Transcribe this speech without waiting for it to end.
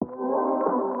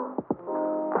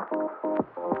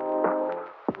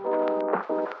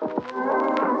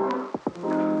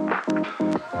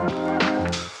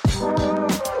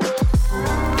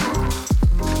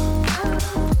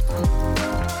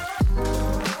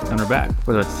And we're back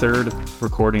with our third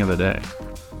recording of the day.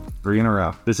 3 in a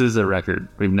row. This is a record.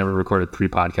 We've never recorded 3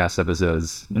 podcast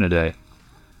episodes in a day.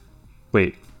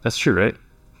 Wait, that's true, right?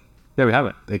 Yeah, we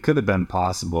haven't. It could have been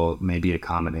possible, maybe a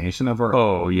combination of our...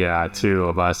 Oh, yeah, 2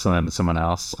 of us and then someone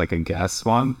else. like a guest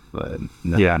one, but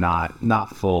no, Yeah.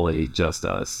 not fully just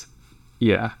us.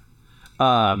 Yeah.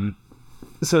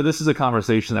 So this is a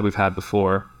conversation that we've had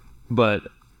before, but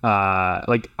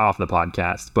like off the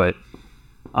podcast. But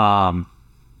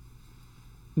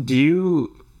do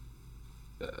you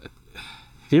have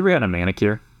you ever had a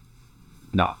manicure?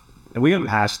 No. And we haven't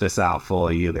hashed this out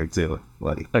fully either, too.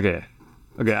 Like, Okay.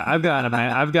 I've got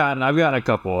a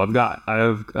couple. I've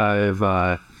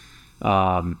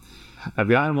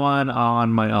gotten one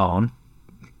on my own,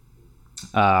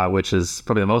 which is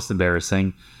probably the most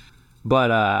embarrassing.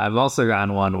 But I've also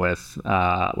gotten one with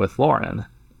Lauren,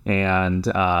 and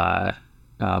but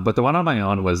the one on my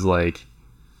own was like,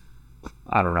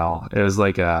 I don't know. It was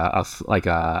like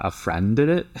a friend did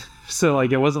it, so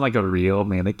like it wasn't like a real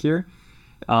manicure.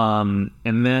 And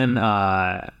then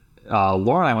Lauren,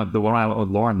 the one I went with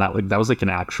Lauren, that was like an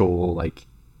actual like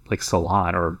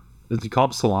salon, or did you call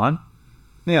it salon?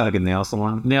 yeah, like a nail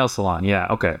salon. Nail salon. Yeah.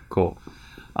 Okay. Cool.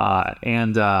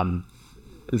 And that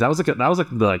was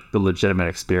the legitimate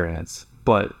experience.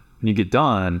 But when you get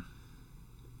done,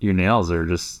 your nails are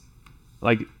just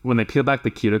like, when they peel back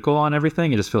the cuticle on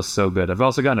everything, it just feels so good. I've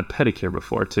also gotten a pedicure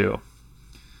before too.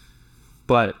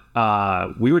 But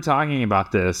we were talking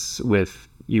about this with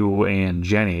you and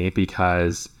Jenny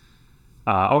because,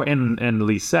 and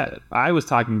Lisette. I was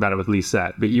talking about it with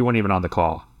Lisette, but you weren't even on the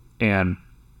call. And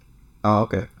Oh,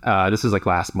 okay. this is like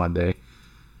last Monday,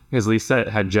 because Lisette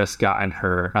had just gotten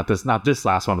her, not this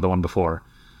last one, but the one before.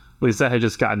 Lisette had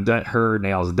just gotten her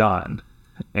nails done,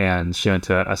 and she went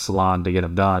to a salon to get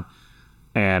them done.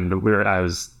 And I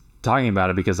was talking about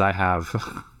it because I have,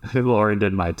 Lauren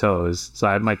did my toes,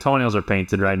 so my toenails are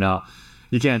painted right now.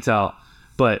 You can't tell,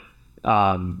 but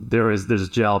there's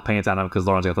gel paint on them because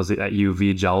Lauren's got that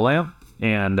UV gel lamp,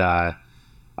 and I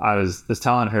was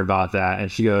telling her about that,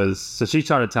 and she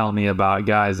started telling me about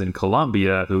guys in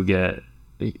Colombia who get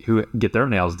their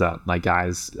nails done, like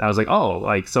guys. I was like, oh,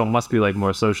 like, so it must be like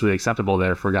more socially acceptable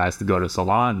there for guys to go to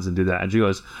salons and do that. And she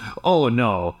goes, oh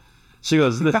no. She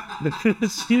goes,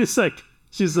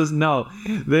 she says no,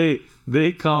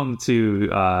 they come to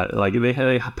like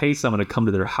they pay someone to come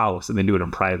to their house and they do it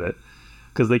in private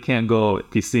because they can't go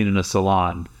be seen in a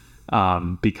salon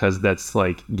because that's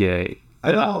like gay.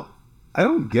 I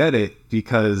don't get it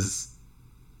because,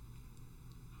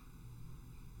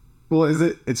 well,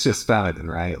 it's just feminine,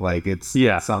 right? Like it's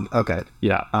okay.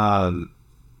 Yeah.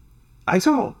 I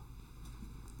don't.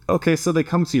 Okay, so they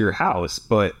come to your house,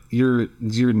 but your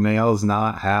nails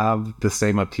not have the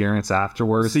same appearance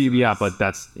afterwards. See, yeah, but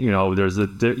that's, you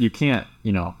can't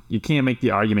make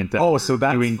the argument that so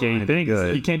that's doing gay things.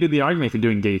 Good. You can't do the argument if you're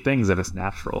doing gay things that it's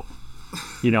natural.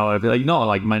 If you're like, no,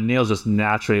 like my nails just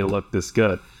naturally look this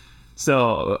good.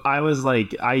 So I was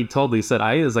like, I totally said,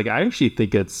 I actually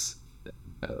think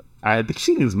I think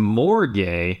she is more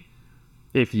gay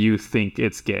if you think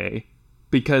it's gay,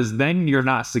 because then you're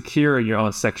not secure in your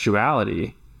own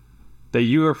sexuality, that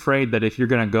you're afraid that if you're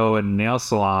going to go in a nail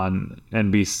salon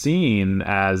and be seen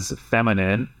as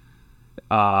feminine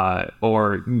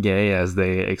or gay as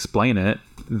they explain it,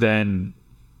 then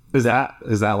is that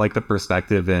like the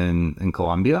perspective in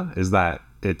Colombia? Is that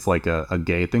it's like a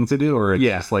gay thing to do, or it's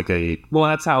just like well,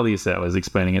 that's how Lisa was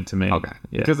explaining it to me. Okay.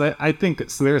 Yeah. Because I think,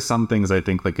 so there's some things I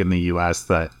think like in the US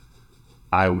that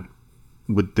I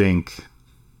would think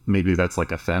maybe that's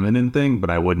like a feminine thing, but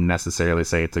I wouldn't necessarily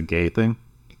say it's a gay thing.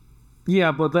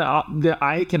 Yeah, but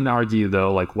I can argue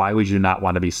though, like, why would you not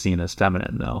want to be seen as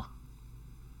feminine though?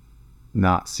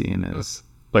 Not seen as,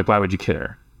 like, why would you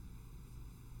care?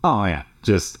 Oh yeah,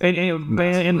 just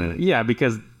and yeah,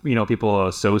 because people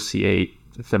associate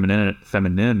femininity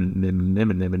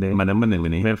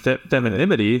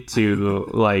to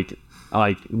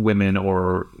like women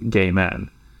or gay men.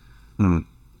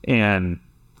 And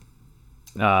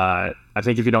I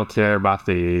think if you don't care about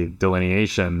the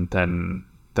delineation, then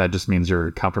that just means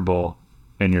you're comfortable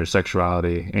in your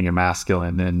sexuality and you're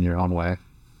masculine in your own way.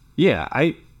 Yeah,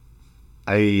 I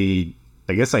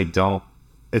guess I don't.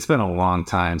 It's been a long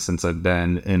time since I've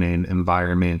been in an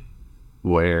environment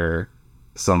where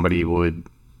somebody would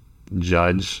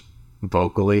judge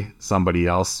vocally somebody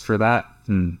else for that.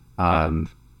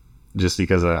 Just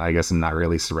because I guess I'm not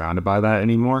really surrounded by that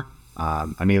anymore.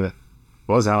 I mean, it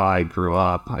was how I grew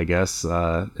up, I guess.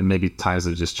 And maybe times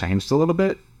have just changed a little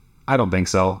bit. I don't think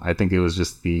so. I think it was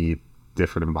just the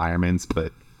different environments,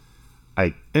 but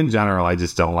in general, I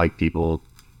just don't like people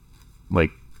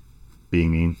like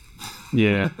being mean.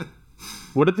 Yeah.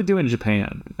 What did they do in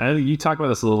Japan? You talked about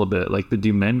this a little bit. Like,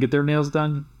 do men get their nails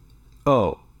done?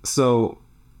 Oh, so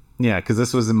yeah, because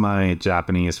this was in my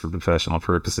Japanese for professional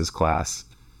purposes class,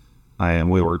 and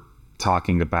we were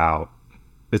talking about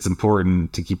it's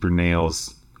important to keep your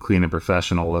nails clean and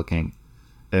professional looking.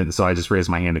 And so I just raised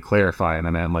my hand to clarify, and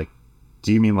I meant like,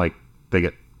 do you mean like they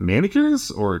get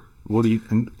manicures, or what do you?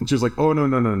 And she was like, oh no.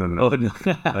 Oh, no.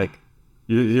 Like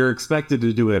you're expected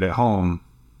to do it at home,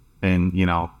 and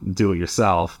do it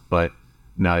yourself, but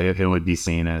no, it would be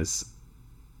seen as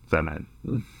feminine.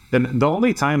 And the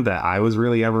only time that I was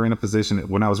really ever in a position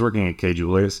when I was working at K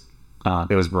Jewelers,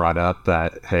 it was brought up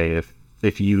that, hey,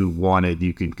 if you wanted,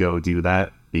 you could go do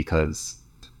that, because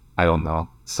I don't know,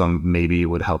 maybe it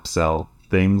would help sell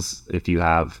things if you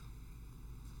have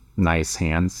nice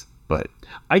hands. But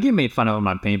I get made fun of on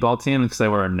my paintball team because I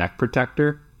wear a neck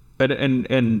protector, and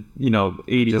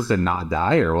 80 just to not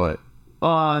die or what?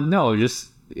 No,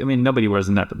 nobody wears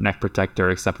a neck protector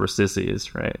except for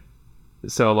sissies, right?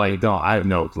 So like, No, I have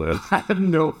no clue. I have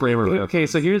no frame of reference. okay,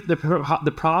 so here's the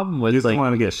problem with, You just like,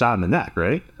 want to get shot in the neck,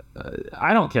 right?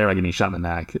 I don't care about getting shot in the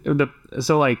neck.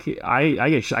 So like, I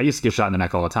used to get shot in the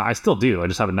neck all the time. I still do. I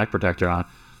just have a neck protector on.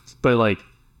 But like,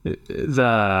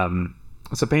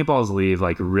 so paintballs leave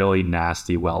like really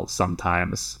nasty welts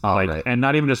sometimes. Right. And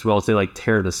not even just welts, they like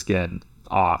tear the skin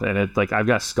off. And it, like, I've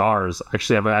got scars.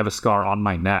 Actually, I have a scar on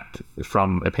my neck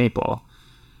from a paintball.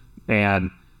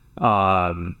 And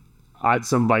I've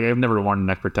never worn a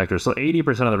neck protector. So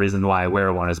 80% of the reason why I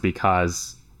wear one is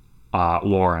because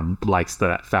Lauren likes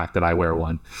the fact that I wear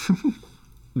one.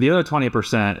 The other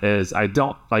 20% is I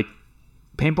don't like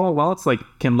paintball welts. Like,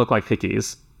 can look like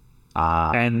hickeys.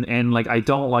 And like, I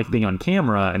don't like being on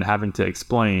camera and having to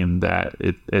explain that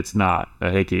it's not a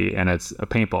hickey and it's a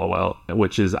paintball welt,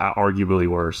 which is arguably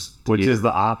worse. Which is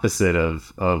the opposite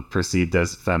of perceived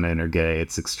as feminine or gay.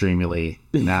 It's extremely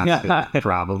nasty,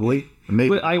 probably. Maybe,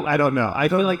 But I don't know. I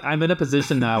feel like I'm in a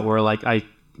position now where like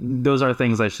those are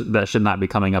things that should not be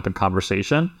coming up in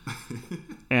conversation.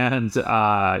 And in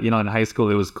high school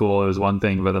it was cool. It was one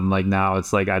thing, but then like now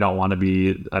it's like I don't want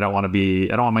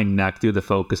my neck to be the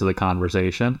focus of the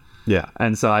conversation. Yeah.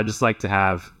 And so I just like to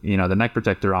have, the neck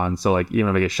protector on. So like, even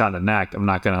if I get shot in the neck, I'm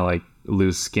not gonna like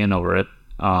lose skin over it.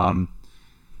 But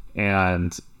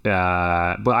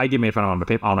I get made fun of on my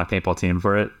paintball team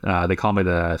for it. They call me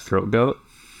the throat goat,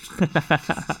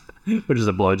 which is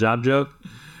a blowjob joke.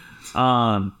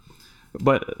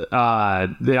 But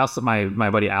they also, my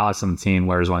buddy Alex on the team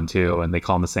wears one too, and they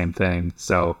call him the same thing.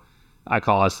 So I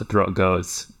call us the throat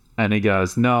goats, and he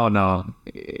goes, no,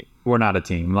 we're not a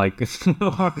team. Like, but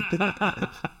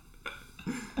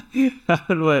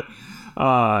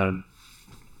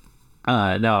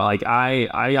no, like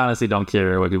I honestly don't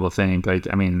care what people think. Like,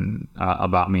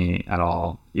 about me at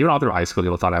all. Even all through high school,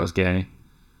 people thought I was gay.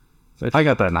 I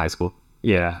got that in high school.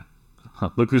 Yeah.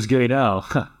 Look who's gay now.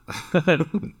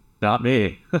 Not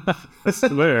me. I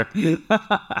swear.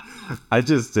 I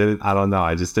just didn't. I don't know.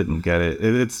 I just didn't get it.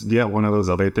 It's one of those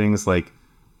other things. Like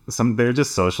they're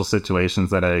just social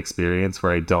situations that I experience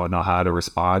where I don't know how to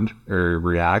respond or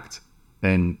react.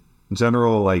 And in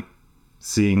general, like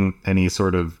seeing any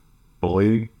sort of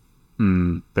bullying,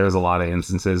 there's a lot of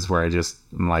instances where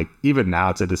I'm like, even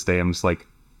now to this day, I'm just like,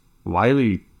 why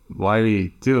are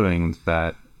you doing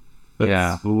that?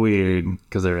 That's weird.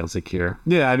 Because they're insecure.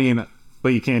 Yeah,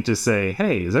 but you can't just say,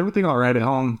 hey, is everything all right at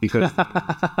home? Because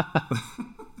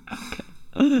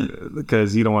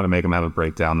you don't want to make them have a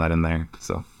breakdown that in there.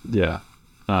 So, yeah.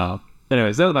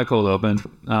 Anyways, that was my cold open.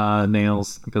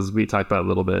 Nails, because we talked about it a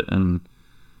little bit. And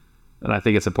I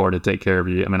think it's important to take care of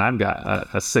you. I've got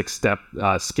a 6-step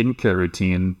skincare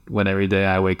routine when every day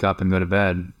I wake up and go to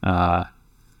bed.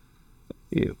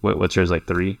 What's yours, like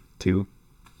 3, 2?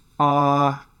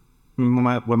 When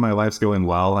my life's going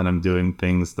well and I'm doing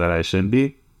things that I should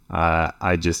be,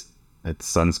 it's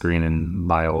sunscreen and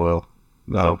bio oil.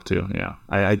 Too, yeah.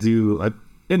 I do,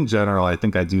 in general, I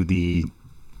think I do the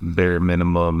bare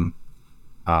minimum,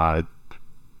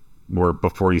 where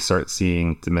before you start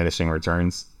seeing diminishing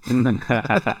returns. Like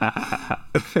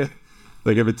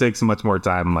if it takes much more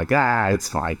time, I'm like, it's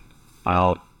fine.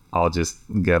 I'll just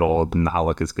get old and not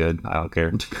look as good. I don't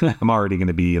care. I'm already going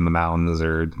to be in the mountains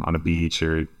or on a beach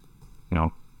or,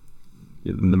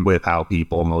 without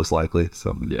people most likely.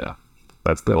 So yeah,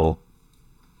 that's the goal.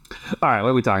 All right, what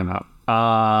are we talking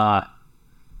about?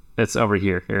 It's over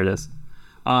here. Here it is.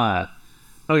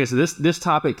 Okay, so this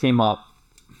topic came up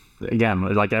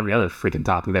again, like every other freaking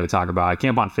topic that we talk about. I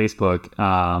came up on Facebook,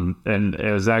 and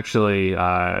it was actually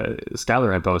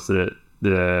Skylar had posted it.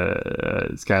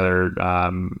 The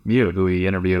Skylar Mute, who we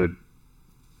interviewed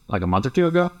like a month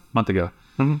ago.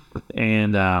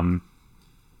 And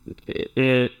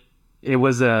it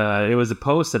was a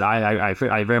post that I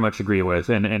very much agree with,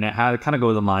 and it kind of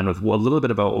goes in line with a little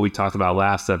bit about what we talked about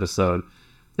last episode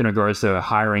in regards to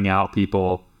hiring out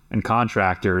people and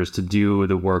contractors to do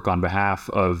the work on behalf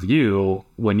of you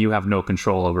when you have no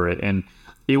control over it. And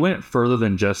it went further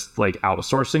than just like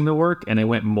outsourcing the work, and it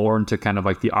went more into kind of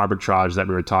like the arbitrage that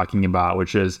we were talking about,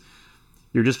 which is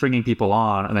you're just bringing people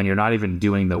on and then you're not even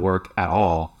doing the work at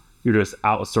all. You're just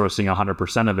outsourcing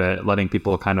 100% of it, letting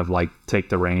people kind of like take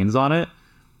the reins on it,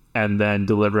 and then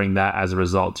delivering that as a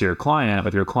result to your client,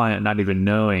 with your client not even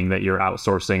knowing that you're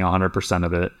outsourcing 100%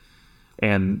 of it.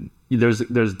 And there's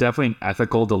definitely an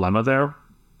ethical dilemma there,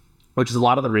 which is a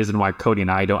lot of the reason why Cody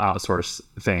and I don't outsource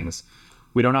things.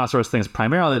 We don't outsource things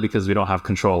primarily because we don't have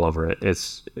control over it.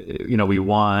 It's, we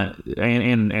want,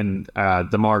 and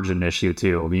the margin issue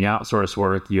too. When you outsource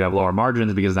work, you have lower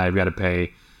margins because now you've got to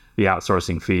pay the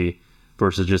outsourcing fee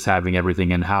versus just having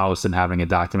everything in-house and having a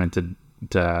documented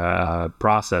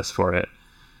process for it.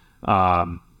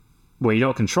 When you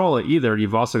don't control it either,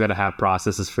 you've also got to have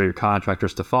processes for your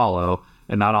contractors to follow,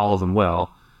 and not all of them will.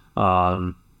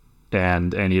 And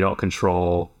you don't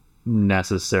control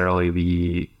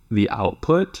necessarily the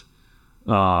output,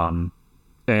 and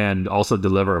also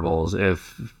deliverables.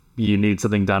 If you need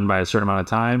something done by a certain amount of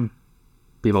time,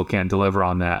 people can't deliver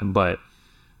on that. But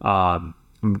I'm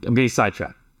getting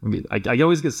sidetracked. I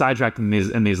always get sidetracked in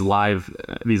these live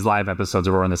episodes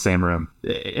where we're in the same room.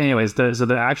 Anyways, so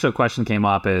the actual question came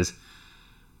up is,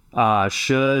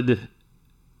 should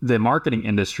the marketing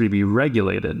industry be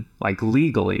regulated, like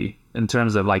legally, in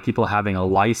terms of like people having a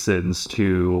license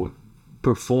to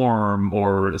perform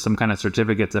or some kind of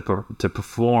certificate to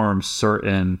perform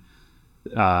certain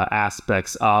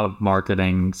aspects of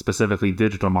marketing, specifically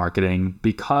digital marketing?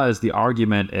 Because the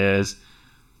argument is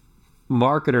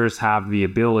marketers have the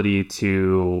ability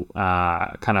to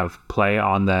kind of play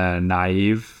on the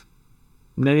naivety.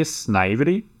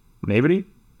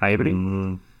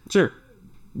 Sure.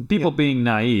 People being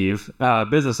naive,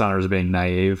 business owners being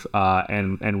naive,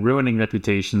 and ruining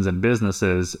reputations and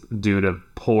businesses due to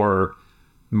poor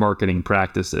marketing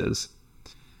practices.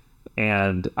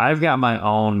 And I've got my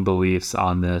own beliefs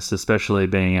on this, especially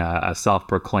being a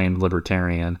self-proclaimed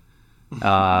libertarian.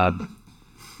 But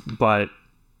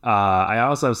I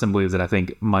also have some beliefs that I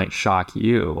think might shock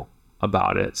you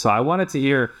about it. So I wanted to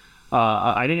hear.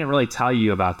 I didn't really tell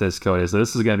you about this, Cody, so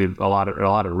this is going to be a lot of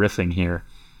riffing here.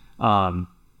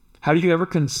 Have you ever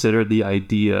considered the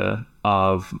idea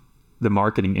of the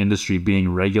marketing industry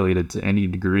being regulated to any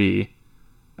degree?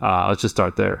 Let's just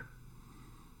start there.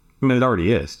 I mean, it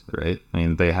already is, right? I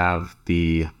mean, they have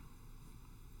the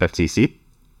FTC.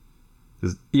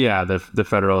 Yeah, the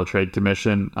Federal Trade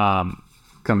Commission.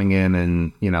 Coming in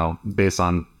and, based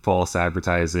on false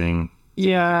advertising,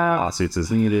 lawsuits is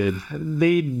needed.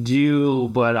 They do,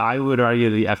 but I would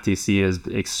argue the FTC is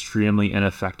extremely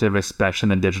ineffective, especially in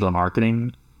the digital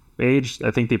marketing age. I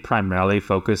think they primarily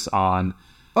focus on...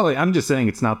 Oh, I'm just saying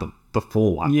it's not the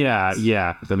full one. Yeah.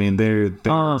 I mean, they're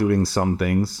doing some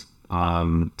things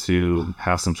to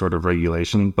have some sort of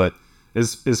regulation, but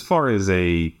as far as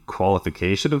a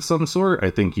qualification of some sort, I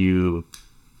think you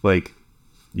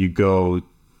go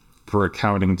for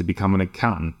accounting to become an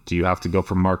accountant. Do you have to go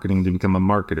for marketing to become a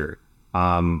marketer?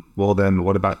 Well, then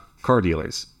what about car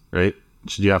dealers, right?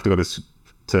 Should you have to go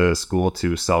to school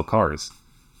to sell cars?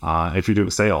 If you're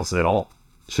doing sales at all,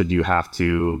 should you have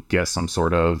to get some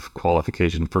sort of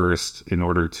qualification first in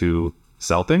order to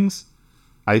sell things?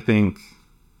 I think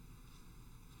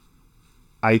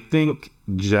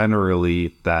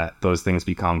generally that those things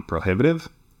become prohibitive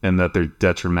and that they're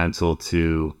detrimental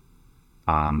to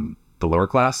the lower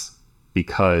class,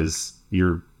 because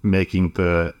you're making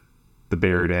the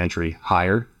barrier to entry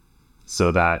higher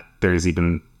so that there's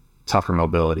even tougher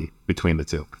mobility between the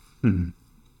two.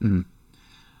 Mm-hmm.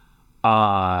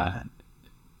 Mm-hmm.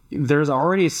 There's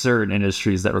already certain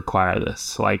industries that require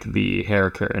this, like the hair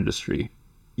care industry.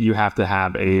 You have to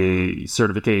have a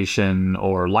certification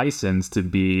or license to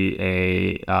be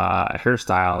a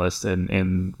hairstylist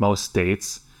in most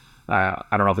states. I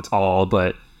don't know if it's all,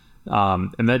 but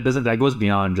and that goes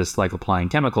beyond just like applying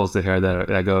chemicals to hair.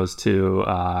 That goes to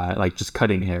like just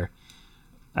cutting hair.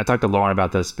 I talked to Lauren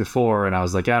about this before, and I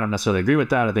was like, yeah, I don't necessarily agree with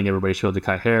that. I think everybody should be able to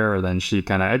cut hair. And then she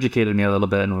kind of educated me a little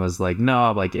bit and was like,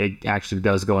 no, like it actually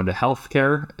does go into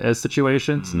healthcare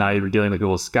situations. Mm-hmm. Now you're dealing with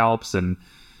people's scalps and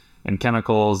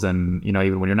chemicals, and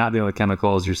even when you're not dealing with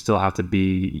chemicals, you still have to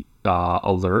be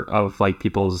alert of like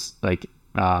people's like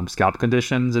scalp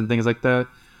conditions and things like that,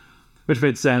 which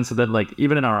made sense. So then, like,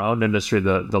 even in our own industry,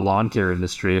 the lawn care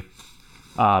industry,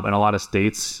 in a lot of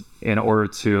states, in order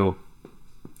to,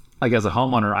 like, as a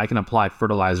homeowner, I can apply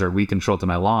fertilizer weed control to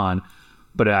my lawn,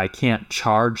 but I can't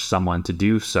charge someone to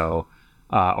do so,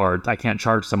 or I can't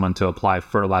charge someone to apply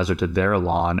fertilizer to their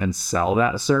lawn and sell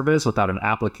that service without an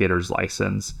applicator's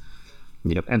license.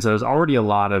 Yep. And so there's already a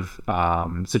lot of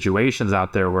situations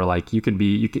out there where, like, you can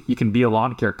be a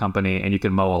lawn care company and you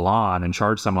can mow a lawn and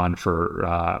charge someone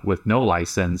for with no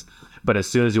license, but as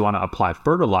soon as you want to apply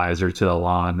fertilizer to the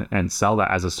lawn and sell that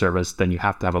as a service, then you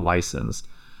have to have a license.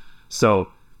 So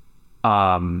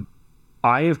I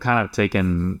have kind of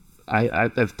taken,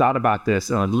 I've thought about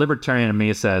this, and the libertarian in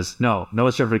me says, no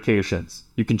certifications.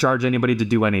 You can charge anybody to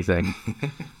do anything.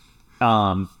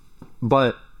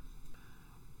 But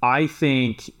I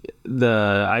think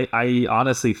I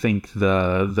honestly think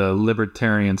the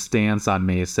libertarian stance on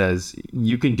me says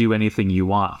you can do anything you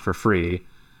want for free,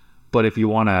 but if you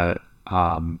want to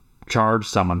charge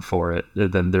someone for it,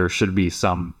 then there should be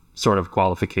some sort of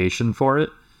qualification for it,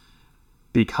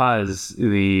 because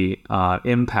the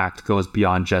impact goes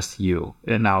beyond just you.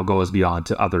 It now goes beyond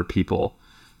to other people.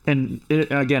 And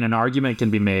again, an argument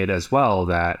can be made as well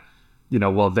that,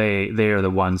 well, they are the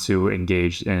ones who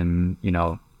engaged in,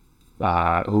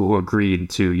 who agreed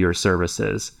to your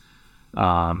services.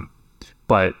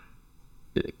 But,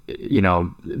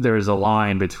 there's a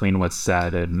line between what's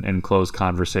said in closed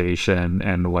conversation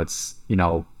and what's,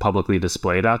 publicly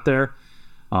displayed out there.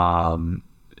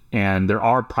 And there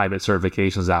are private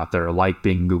certifications out there, like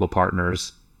being Google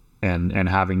partners and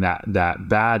having that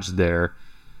badge there,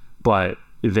 but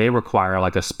they require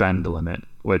like a spend limit,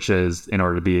 which is in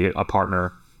order to be a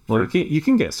partner. Well, you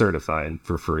can get certified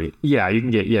for free. Yeah, you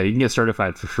can get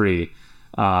certified for free,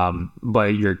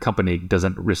 but your company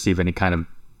doesn't receive any kind of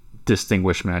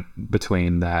distinguishment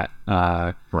between that.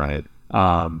 Right.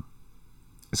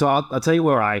 So I'll tell you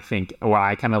where I kind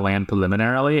of land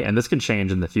preliminarily, and this can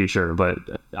change in the future, but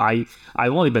I've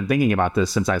only been thinking about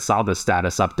this since I saw the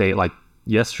status update like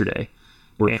yesterday.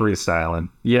 We're freestyling.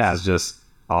 Yeah. It's just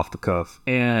off the cuff.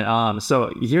 And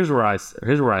so here's where I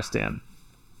stand.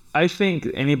 I think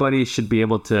anybody should be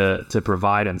able to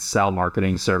provide and sell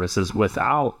marketing services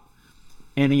without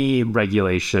any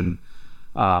regulation.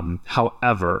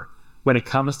 However, when it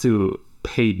comes to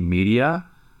paid media,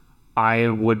 I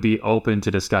would be open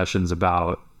to discussions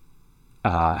about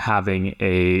having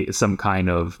some kind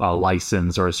of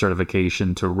license or a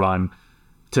certification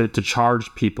to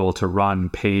charge people to run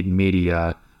paid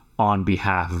media on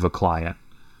behalf of a client.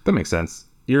 That makes sense.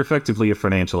 You're effectively a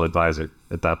financial advisor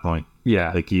at that point.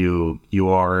 Yeah. Like you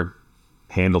are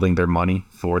handling their money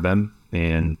for them,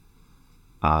 and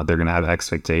they're going to have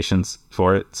expectations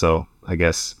for it. So I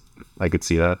guess I could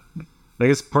see that. I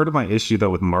guess part of my issue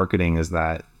though with marketing is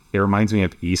that it reminds me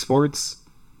of esports,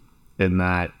 in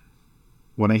that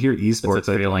when I hear esports, it's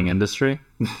a failing industry.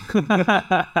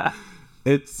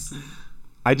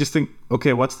 I just think,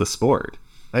 okay, what's the sport?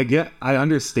 I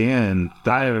understand.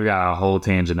 I've got a whole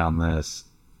tangent on this.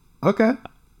 Okay.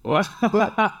 What?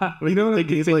 But you know what I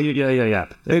mean? It's like, yeah.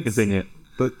 Continue.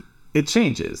 But it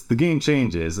changes. The game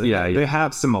changes. Yeah. They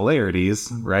have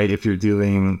similarities, right? If you're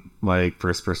doing like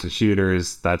first-person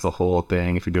shooters, that's a whole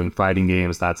thing. If you're doing fighting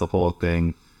games, that's a whole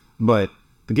thing. But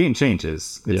the game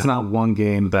changes. It's not one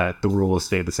game that the rules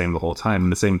stay the same the whole time.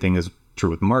 And the same thing is true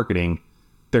with marketing.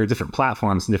 There are different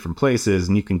platforms in different places,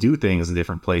 and you can do things in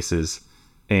different places.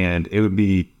 And it would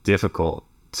be difficult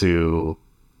to,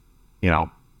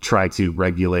 try to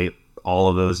regulate all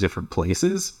of those different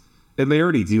places. And they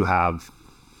already do have,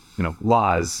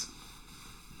 laws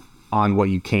on what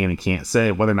you can and can't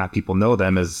say. Whether or not people know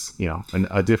them is,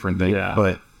 a different thing. Yeah.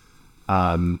 But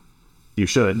you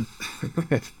should.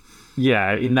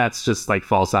 Yeah, and that's just like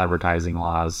false advertising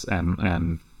laws,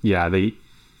 and yeah,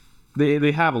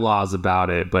 they have laws about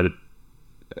it, but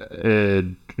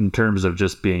in terms of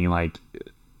just being like,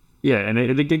 yeah, and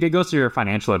it goes to your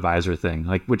financial advisor thing,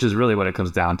 like, which is really what it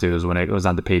comes down to, is when it goes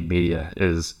on to paid media,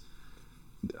 is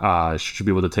should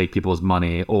be able to take people's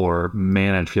money or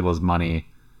manage people's money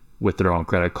with their own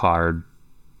credit card,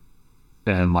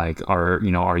 and like, are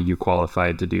you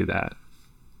qualified to do that?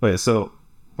 Wait, so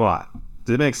what?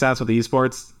 Did it make sense with the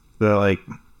esports?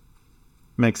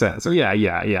 Makes sense. So yeah,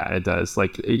 it does.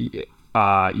 Like,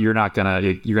 you're gonna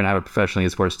have a professional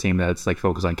esports team that's like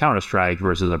focused on Counter-Strike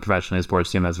versus a professional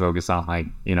esports team that's focused on like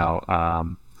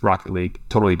Rocket League.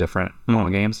 Totally different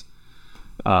games.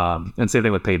 And same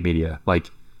thing with paid media. Like,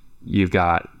 you've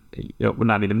got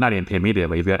not even paid media,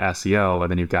 but you've got SEO, and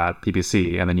then you've got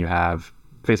PPC, and then you have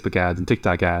Facebook ads and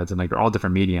TikTok ads, and like, they're all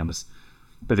different mediums.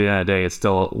 But at the end of the day, it's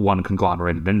still one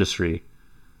conglomerated industry,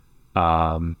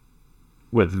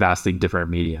 with vastly different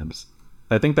mediums.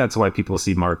 I think that's why people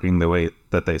see marketing the way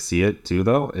that they see it too,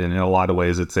 though. And in a lot of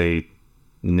ways, it's a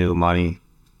new money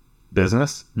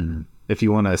business. Mm-hmm. If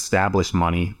you want to establish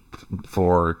money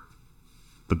for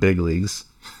the big leagues,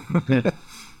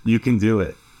 you can do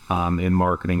it in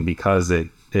marketing because it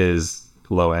is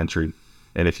low entry.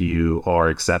 And if you are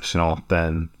exceptional,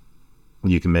 then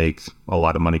you can make a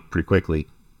lot of money pretty quickly.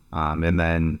 And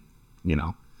then,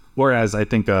 whereas when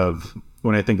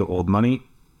I think of old money,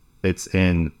 it's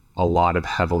in a lot of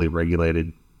heavily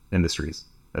regulated industries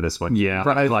at this point. Yeah,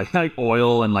 like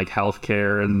oil and like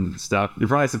healthcare and stuff. You're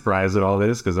probably surprised at all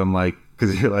this because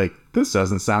you're like, this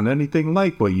doesn't sound anything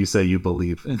like what you say you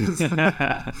believe.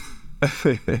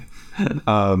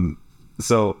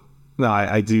 So no,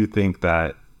 I do think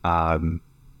that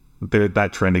that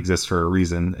trend exists for a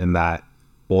reason, in that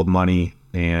old money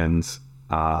and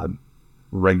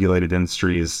regulated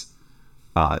industries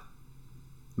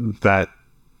that,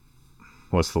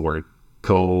 what's the word?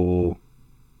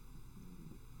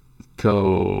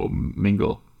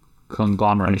 Co-mingle,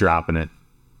 conglomerate. I'm dropping it.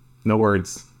 No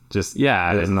words. Just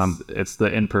it's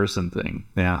the in-person thing.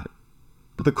 Yeah.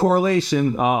 The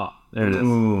correlation. Oh, there it is.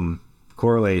 Boom.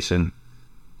 Correlation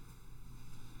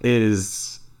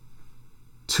is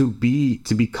to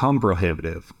become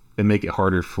prohibitive and make it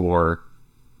harder for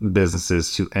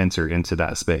businesses to enter into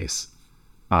that space.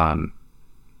 And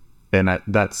I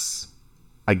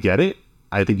get it.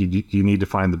 I think you need to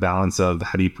find the balance of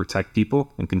how do you protect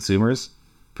people and consumers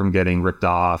from getting ripped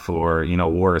off or,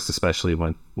 worse, especially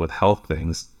with health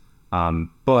things.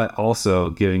 But also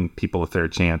giving people a fair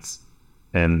chance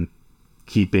and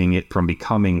keeping it from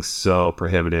becoming so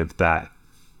prohibitive that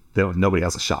nobody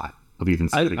has a shot of even.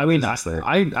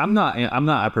 I'm not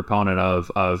a proponent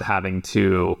of having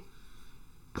to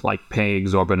like pay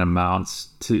exorbitant amounts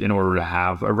in order to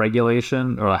have a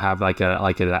regulation or have like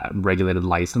a regulated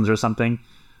license or something.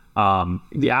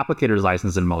 The applicator's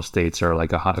license in most states are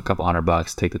like a couple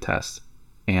 $100, take the test,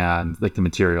 and like the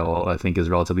material I think is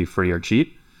relatively free or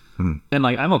cheap. And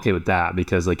like I'm okay with that,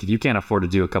 because like if you can't afford to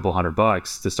do a couple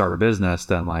 $100 to start a business,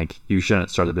 then like you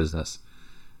shouldn't start a business.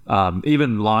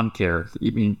 Even lawn care,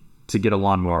 to get a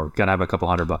lawnmower, gotta have a couple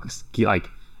 $100. Like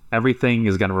everything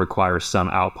is going to require some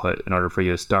output in order for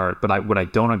you to start. But what I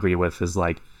don't agree with is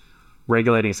like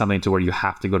regulating something to where you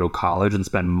have to go to college and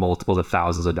spend multiples of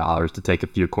thousands of dollars to take a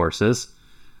few courses.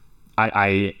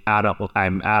 I'm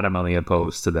adamantly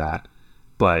opposed to that.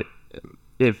 But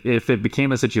if it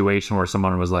became a situation where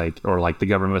someone was like, or like the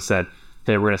government said,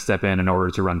 hey, we're going to step in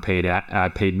order to run paid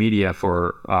media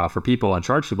for people and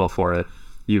charge people for it,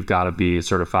 you've got to be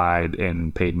certified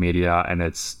in paid media, and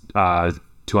it's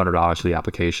 $200 for the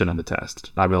application and the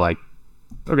test. I'd be like,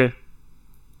 okay,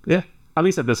 yeah. At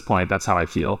least at this point, that's how I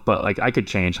feel. But like, I could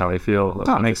change how I feel.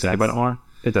 That makes sense. About it more.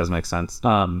 It does make sense. I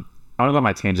want to go on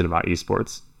my tangent about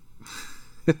esports.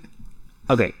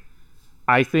 Okay,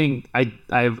 I think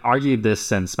I've argued this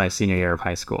since my senior year of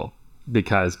high school,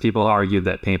 because people argued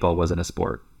that paintball wasn't a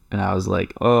sport, and I was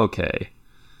like, okay.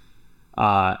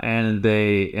 And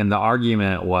the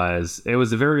argument was, it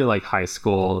was a very like high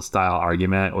school style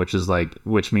argument, which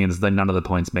means that none of the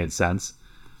points made sense.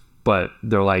 But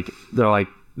they're like,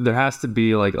 there has to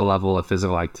be like a level of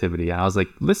physical activity. And I was like,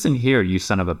 listen here, you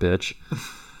son of a bitch.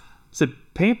 So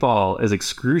paintball is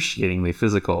excruciatingly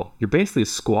physical. You're basically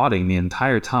squatting the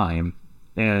entire time.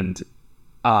 And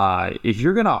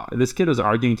this kid was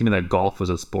arguing to me that golf was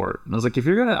a sport. And I was like, if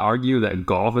you're going to argue that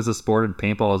golf is a sport and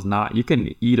paintball is not, you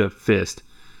can eat a fist.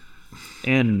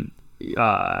 And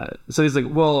so he's like,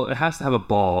 well, it has to have a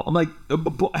ball. I'm like, it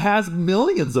has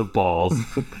millions of balls.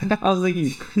 I was like,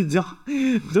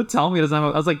 don't tell me it doesn't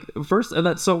have I was like, first,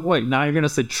 and so wait, now you're going to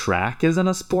say track isn't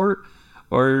a sport?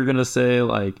 Or you're going to say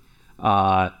like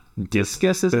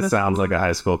discus isn't a sport? This sounds like a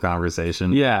high school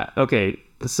conversation. Yeah, okay.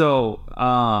 So,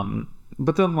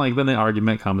 but then the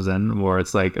argument comes in where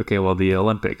it's like, okay, well, the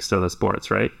Olympics are the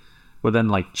sports, right? Well, then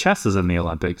like chess is in the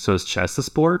Olympics. So is chess a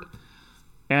sport?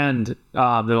 And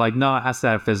they're like, no, it has to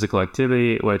have physical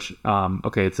activity, which,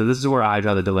 okay, so this is where I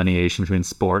draw the delineation between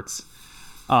sports.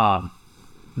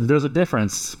 There's a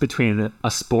difference between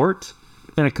a sport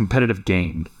and a competitive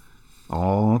game.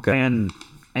 Oh, okay.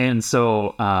 And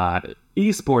so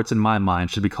esports in my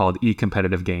mind should be called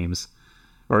e-competitive games,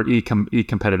 or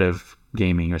e-competitive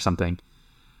gaming or something,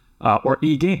 or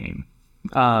e-gaming.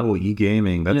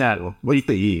 E-gaming. That's cool. What's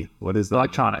the E? What is that?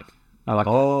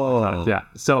 Electronic. Yeah.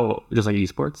 So just like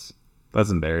esports. That's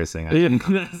embarrassing.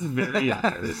 That's very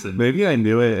embarrassing. Maybe I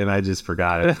knew it and I just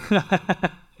forgot it.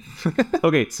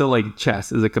 Okay, so like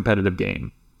chess is a competitive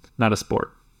game, not a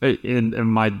sport. In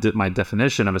my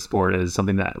definition of a sport is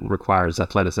something that requires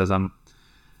athleticism.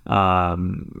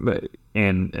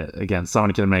 And again,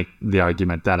 someone can make the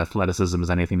argument that athleticism is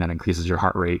anything that increases your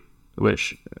heart rate,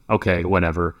 which, okay,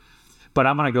 whatever. But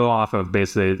I'm going to go off of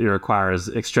basically it requires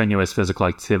extraneous physical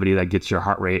activity that gets your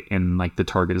heart rate in like the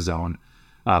target zone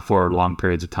for long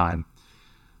periods of time.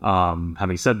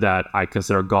 Having said that, I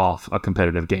consider golf a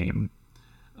competitive game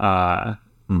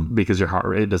because your heart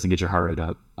rate, it doesn't get your heart rate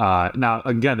up. Now,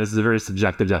 again, this is a very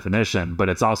subjective definition, but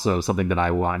it's also something that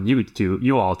I want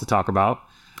you all to talk about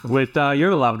with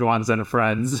your loved ones and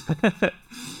friends.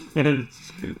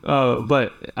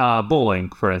 But bowling,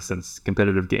 for instance,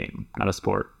 competitive game, not a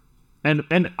sport. And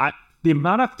the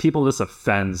amount of people this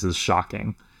offends is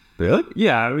shocking. Really?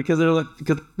 Yeah, because there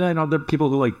are people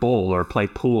who like bowl or play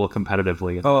pool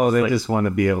competitively. Oh, they like, just want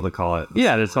to be able to call it.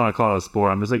 Yeah, they just want to call it a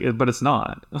sport. I'm just like, but it's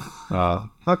not.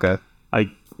 Okay. Like,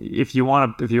 if you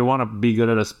want to be good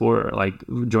at a sport, like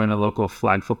join a local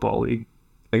flag football league.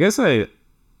 I guess I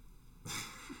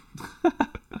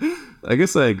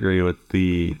agree with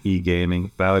the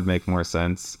e-gaming. That would make more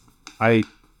sense.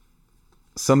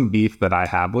 Some beef that I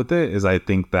have with it is I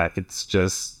think that it's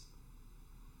just,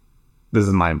 this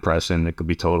is my impression, it could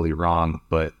be totally wrong,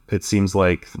 but it seems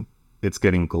like it's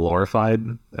getting glorified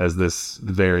as this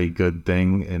very good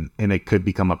thing, and it could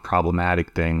become a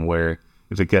problematic thing where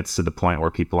if it gets to the point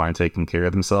where people aren't taking care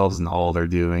of themselves and all they're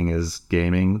doing is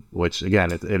gaming, which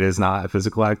again, it is not a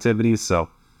physical activity. So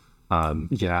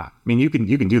yeah, I mean, you can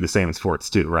do the same in sports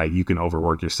too, right? You can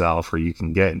overwork yourself, or you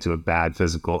can get into a bad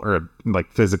physical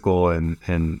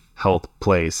and health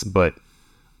place, but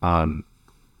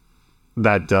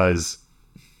that does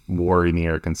worry me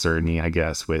or concern me, I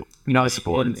guess, with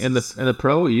sports. In the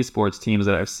pro esports teams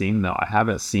that I've seen, though, I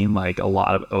haven't seen like a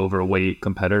lot of overweight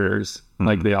competitors. Mm-hmm.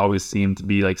 Like they always seem to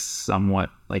be like somewhat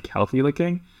like healthy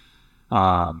looking.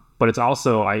 But it's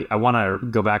also, I want to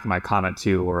go back to my comment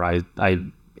too, where I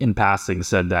in passing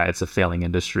said that it's a failing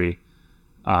industry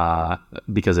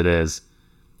because it is.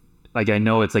 Like, I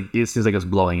know it seems like it's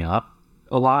blowing up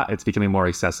a lot. It's becoming more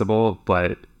accessible,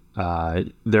 but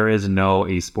there is no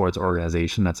esports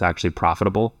organization that's actually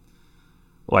profitable.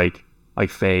 Like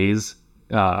FaZe,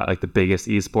 like the biggest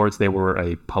esports, they were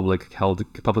a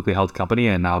publicly held company,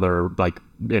 and now they're like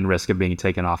in risk of being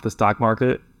taken off the stock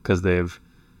market because they've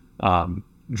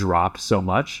dropped so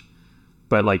much.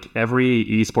 But like every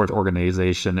esports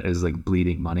organization is like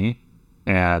bleeding money,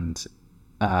 and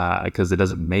because it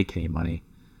doesn't make any money,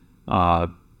 so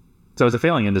it's a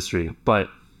failing industry. But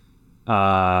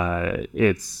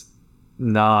it's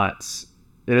not.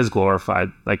 It is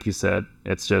glorified, like you said.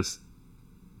 It's just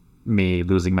me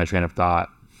losing my train of thought.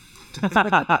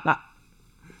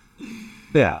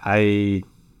 Yeah,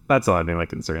 that's all I think that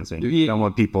concerns me. You don't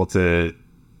want people to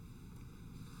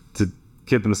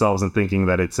kid themselves in thinking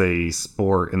that it's a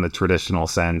sport in the traditional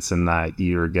sense and that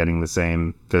you're getting the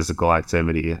same physical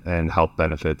activity and health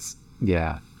benefits.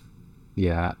 Yeah.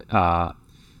 That's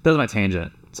my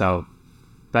tangent. So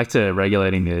back to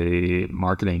regulating the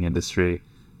marketing industry.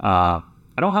 I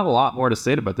don't have a lot more to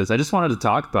say about this. I just wanted to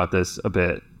talk about this a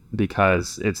bit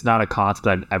because it's not a concept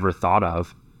I'd ever thought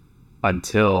of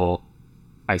until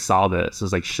I saw this.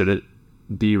 It's like, should it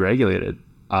be regulated?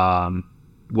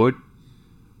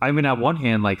 I mean, at one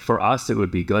hand, like for us, it would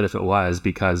be good if it was,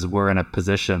 because we're in a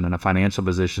financial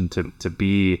position to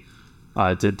be,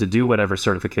 to do whatever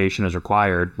certification is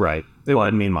required. Right. It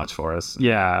wouldn't mean much for us.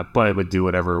 Yeah, but it would do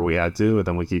whatever we had to, and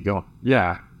then we keep going.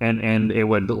 Yeah, and it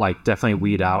would like definitely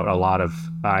weed out a lot of,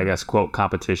 I guess, quote,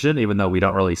 competition, even though we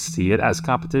don't really see it as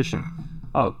competition.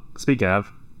 Oh, speaking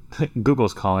of,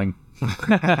 Google's calling.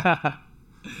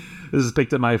 This is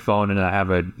picked up my phone, and I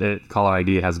have a caller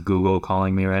ID has Google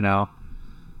calling me right now.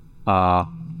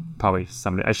 Probably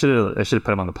somebody. I should have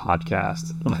put him on the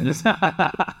podcast.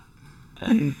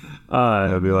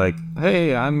 It'll be like,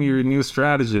 hey, I'm your new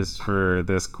strategist for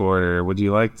this quarter. Would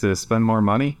you like to spend more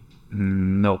money?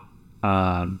 Nope.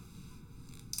 Yeah,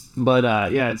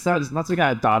 it's not something I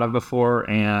had thought of before,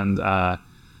 and I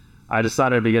just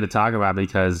thought it'd be good to talk about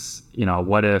because,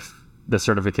 what if the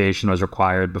certification was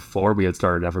required before we had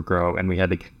started Evergrow and we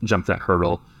had to jump that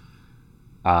hurdle?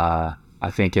 I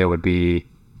think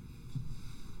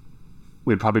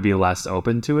we'd probably be less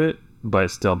open to it, but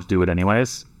still do it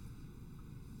anyways.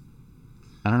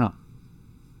 I don't know.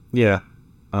 Yeah.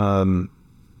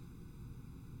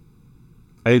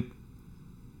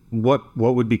 What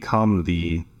would become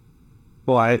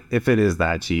if it is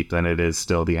that cheap, then it is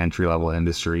still the entry level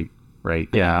industry, right?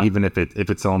 Yeah. Even if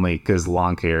it's only because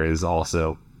lawn care is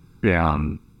also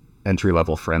entry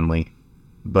level friendly,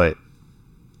 but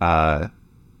I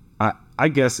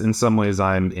guess in some ways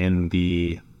I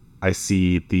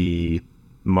see the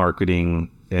marketing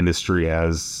industry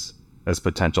as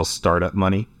potential startup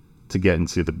money to get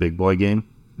into the big boy game,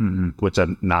 which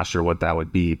I'm not sure what that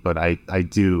would be, but I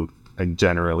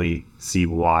generally see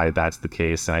why that's the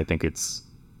case. And I think it's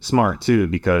smart too,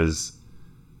 because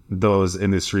those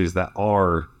industries that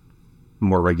are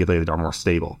more regulated are more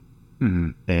stable.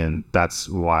 And that's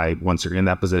why once you're in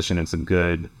that position, it's a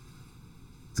good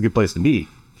place to be,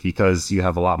 because you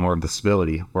have a lot more of the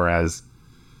stability. Whereas,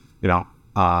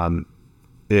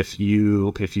 if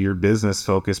your business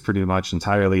focused pretty much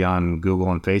entirely on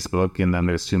Google and Facebook, and then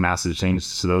there's two massive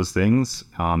changes to those things,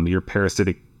 your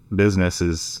parasitic business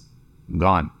is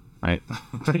gone, right?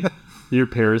 Your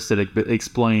parasitic,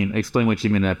 explain what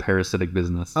you mean by parasitic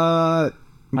business. I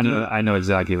know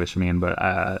exactly what you mean,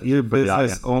 but your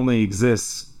business only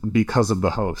exists because of the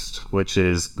host, which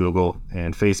is Google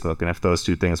and Facebook. And if those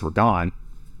two things were gone,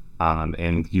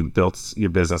 and you built your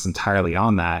business entirely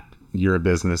on that, you're a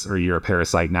business, or you're a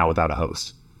parasite now without a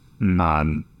host.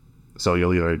 So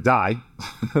you'll either die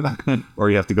or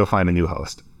you have to go find a new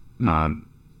host.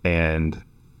 And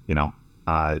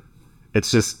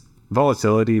it's just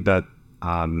volatility that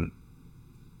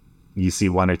you see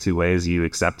one or two ways, you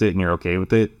accept it and you're okay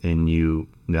with it, and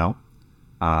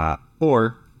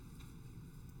or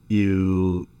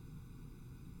you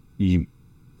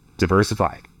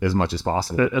diversify as much as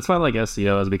possible. That's why I like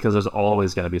SEO, is because there's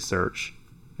always going to be search.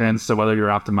 And so whether you're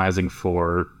optimizing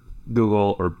for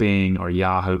Google or Bing or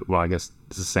Yahoo, well, I guess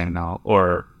it's the same now,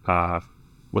 or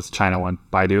what's the China one?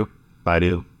 Baidu,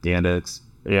 Yandex.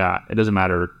 Yeah, it doesn't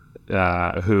matter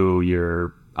who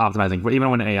you're optimizing for. Even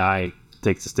when AI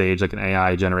takes the stage, like an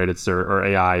AI generated search or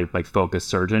AI like focused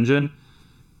search engine,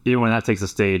 even when that takes the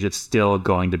stage, it's still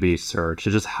going to be search.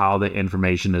 It's just how the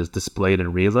information is displayed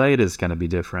and relayed is going to be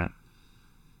different,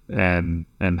 and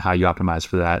how you optimize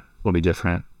for that will be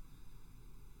different.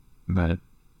 But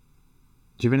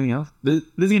do you have anything else? This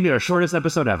is gonna be our shortest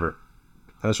episode ever.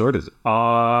 How short is it?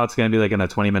 It's gonna be like in the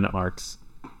 20-minute marks.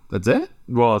 That's it?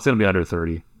 Well, it's gonna be under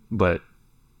 30, but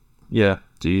yeah.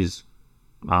 Jeez.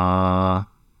 I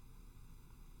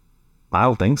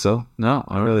don't think so. No,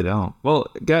 I really don't. Well,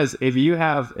 guys, if you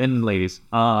have, and ladies,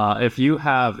 if you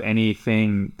have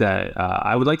anything that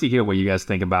I would like to hear what you guys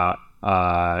think about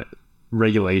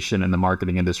regulation in the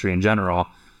marketing industry in general.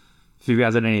 If you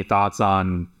guys have any thoughts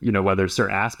on, whether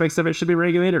certain aspects of it should be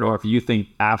regulated, or if you think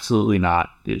absolutely not,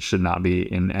 it should not be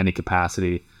in any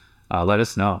capacity, let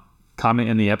us know. Comment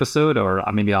in the episode, or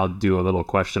maybe I'll do a little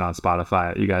question on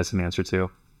Spotify that you guys can answer to.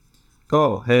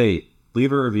 Oh, hey,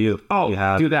 leave a review. Oh,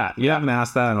 do that. You haven't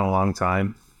asked that in a long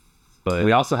time, but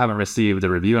we also haven't received a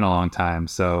review in a long time.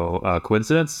 So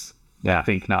coincidence? Yeah, I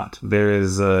think not. There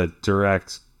is a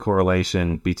direct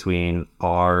correlation between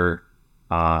our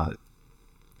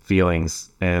feelings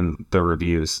and the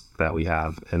reviews that we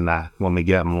have, and that when we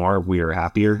get more, we are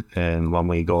happier, and when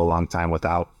we go a long time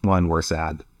without one, we're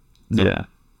sad. So, yeah.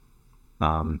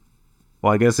 Well,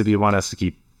 I guess if you want us to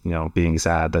keep, being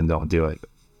sad, then don't do it.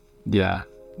 Yeah.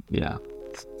 Yep.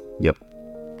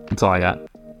 That's all I got.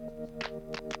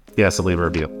 Yeah, so leave a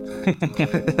review. All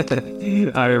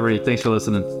right, everybody. Thanks for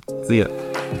listening. See ya.